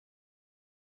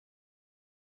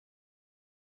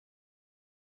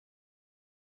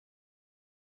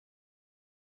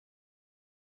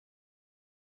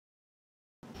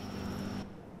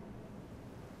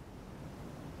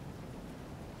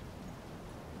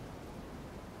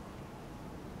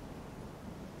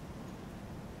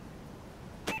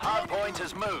Hard point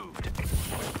has moved.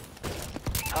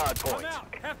 Hard point. I'm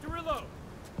out. Have to reload.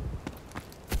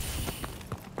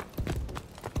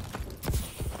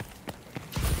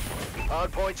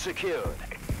 Hard point secured.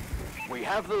 We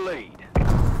have the lead.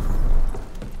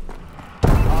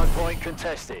 Hard point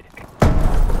contested.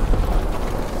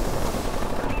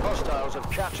 Hostiles have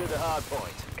captured the hard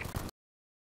point.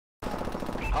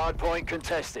 Hard point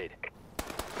contested.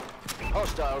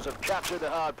 Hostiles have captured the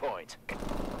hard point.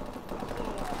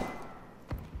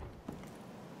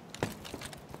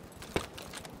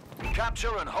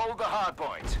 Capture and hold the hard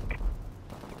point.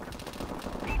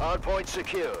 Hard point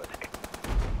secured.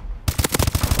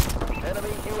 Enemy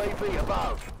UAV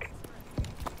above.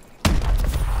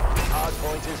 Hard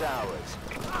point is ours.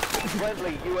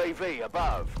 Friendly UAV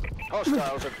above.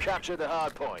 Hostiles have captured the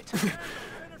hard point.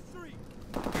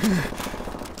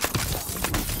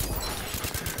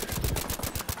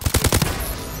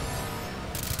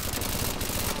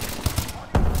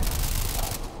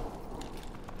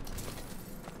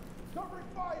 Covering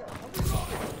fire! I'm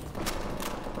reloading!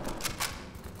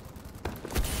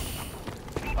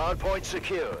 Hard point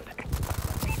secured.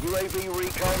 UAV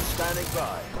recon standing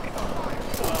by.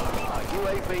 Our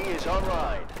UAV is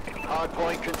online. Hard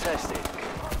point contested.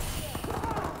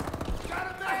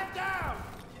 Got a man down!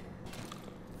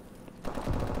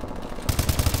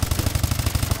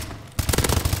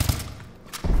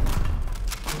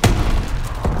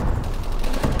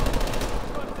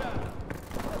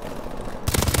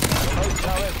 Remote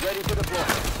turret ready for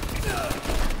deployment.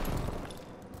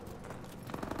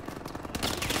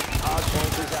 Hard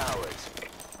point is ours.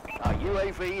 Our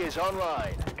UAV is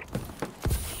online.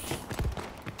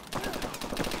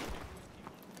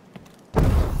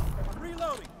 I'm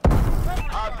reloading.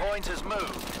 Hard point has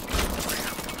moved.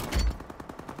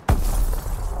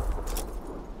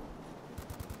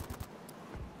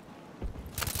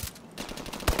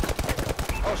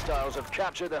 Hostiles have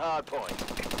captured the hard point.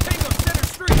 Tango center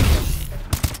street.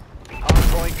 Hard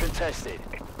point contested.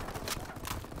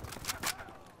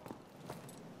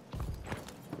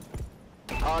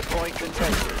 Hard point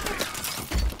contested.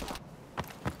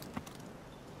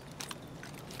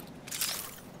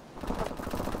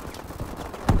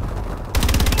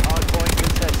 Hard point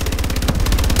contested.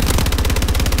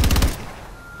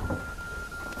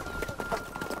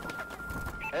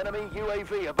 Enemy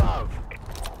UAV above.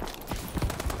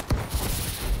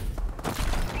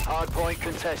 Hard point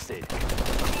contested.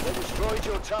 They destroyed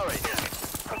your turret.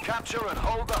 Capture and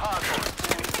hold the hard point.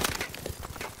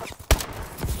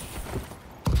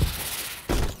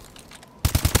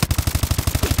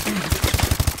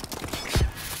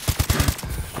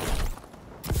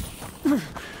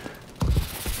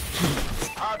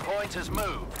 Hard point has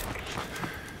moved.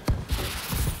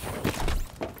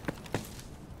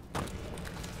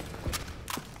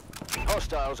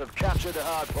 Hostiles have captured the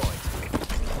hard point.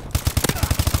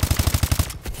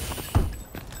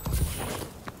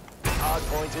 Hard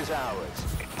point is ours.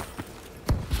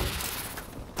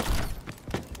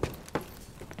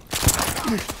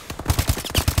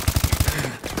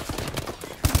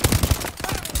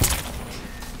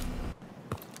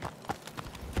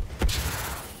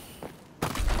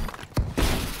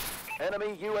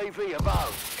 Enemy UAV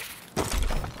above.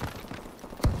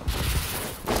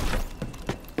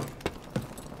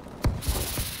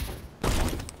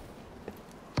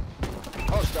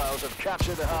 Hostiles have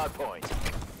captured the hard point.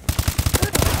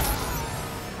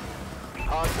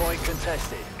 Hard point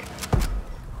contested.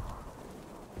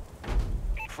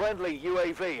 Friendly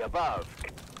UAV above.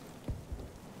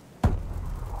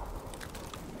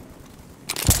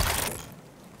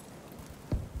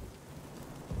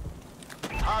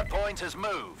 Hard point has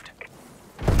moved.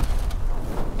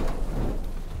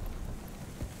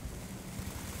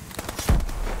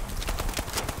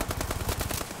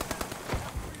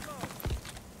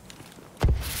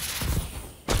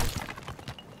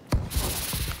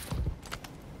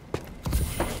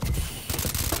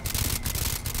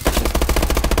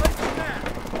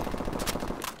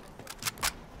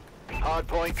 Hard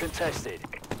point contested.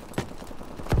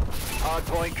 Hard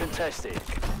point contested.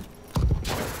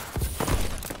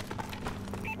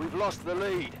 We've lost the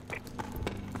lead.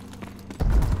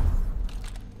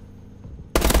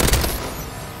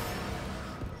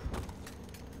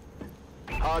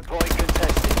 Hard point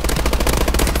contested.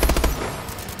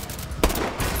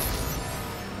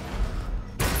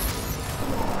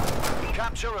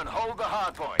 Capture and hold the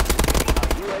hard point. Our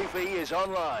UAV is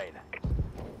online.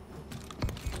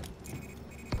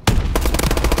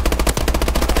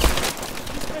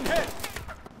 Been hit.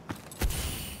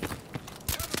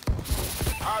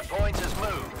 Hard point has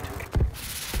moved.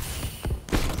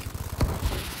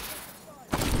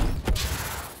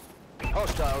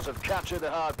 Hostiles have captured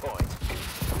the hard point.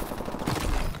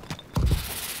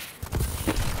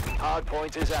 Hard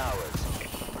point is ours.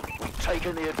 We've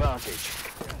taken the advantage.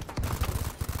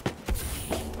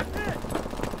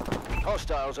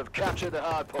 Hostiles have captured the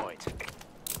hard point.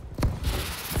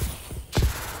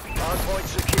 Hard point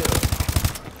secure.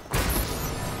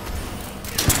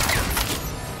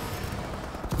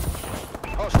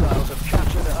 Hostiles have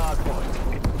captured the hard point.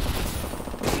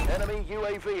 Enemy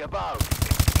UAV above.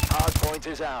 Hard point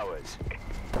is ours.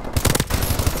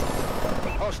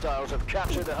 Hostiles have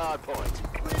captured the hard point.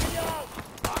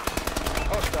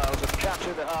 Hostiles have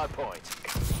captured the hard point.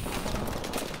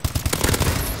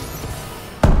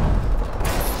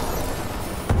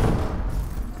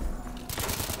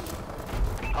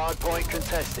 Hard point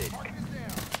contested.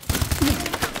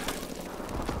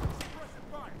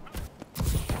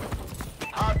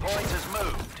 Hard point has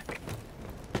moved.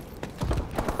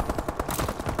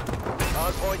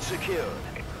 Hard point secured.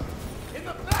 In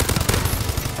the back!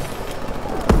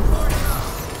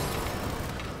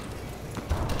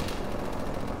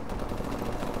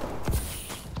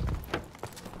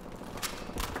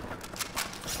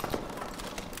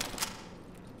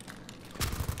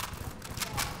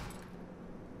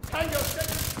 Tango,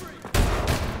 second street!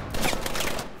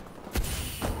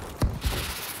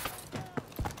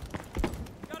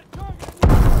 Got a target!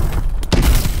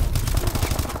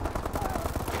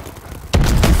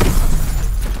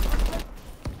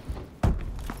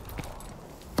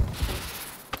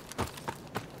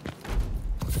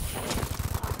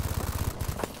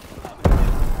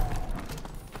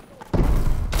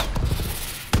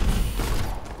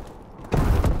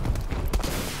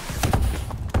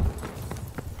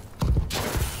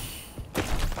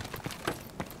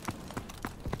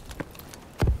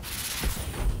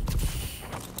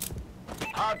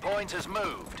 Hard point has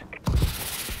moved.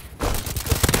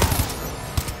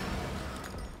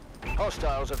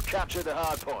 Hostiles have captured the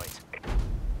hard point.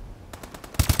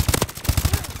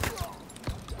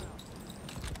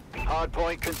 Hard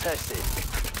point contested.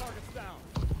 Target's down.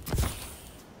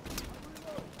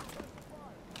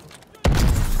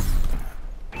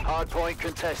 Hard point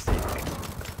contested.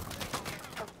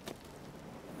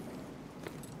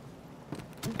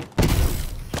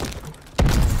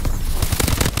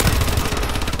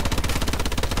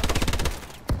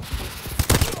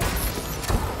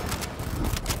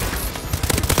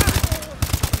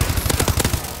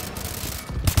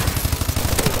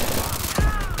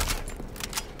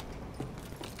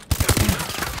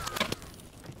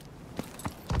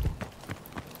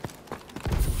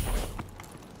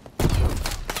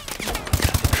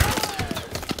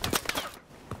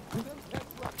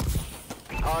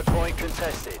 Hard point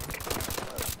contested.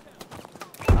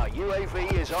 Our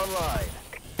UAV is online.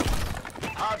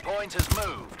 Hard point has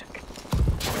moved.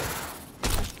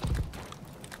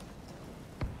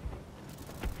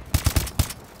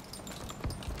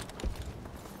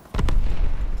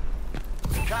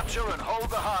 Capture and hold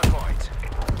the hard point.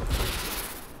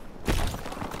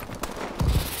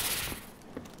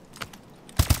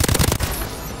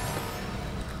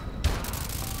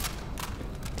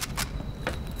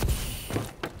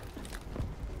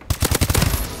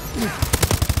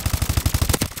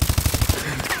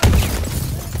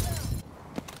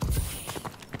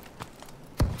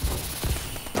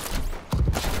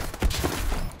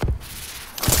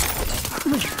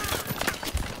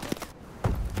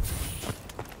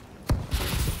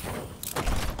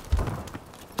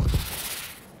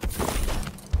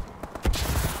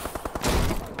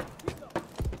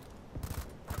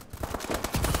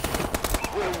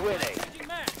 We're winning. Changing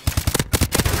mag.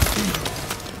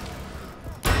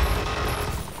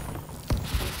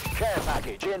 Care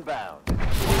package inbound.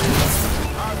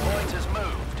 Hard point has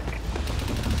moved.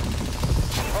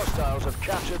 Hostiles have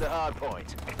captured the hard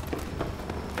point.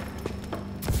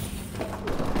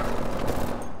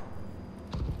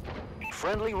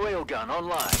 Friendly railgun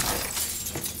online.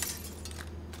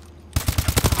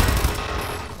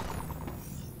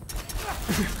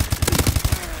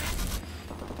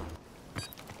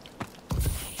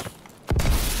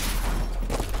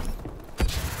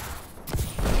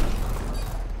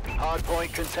 Hard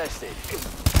point contested.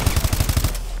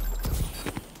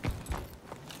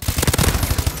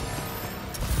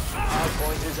 Hard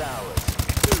point is ours.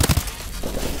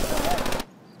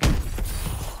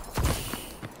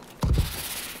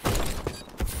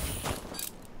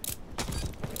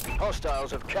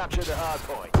 Hostiles have captured the hard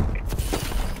point.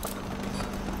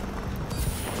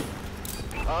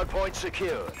 Hard point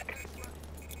secured.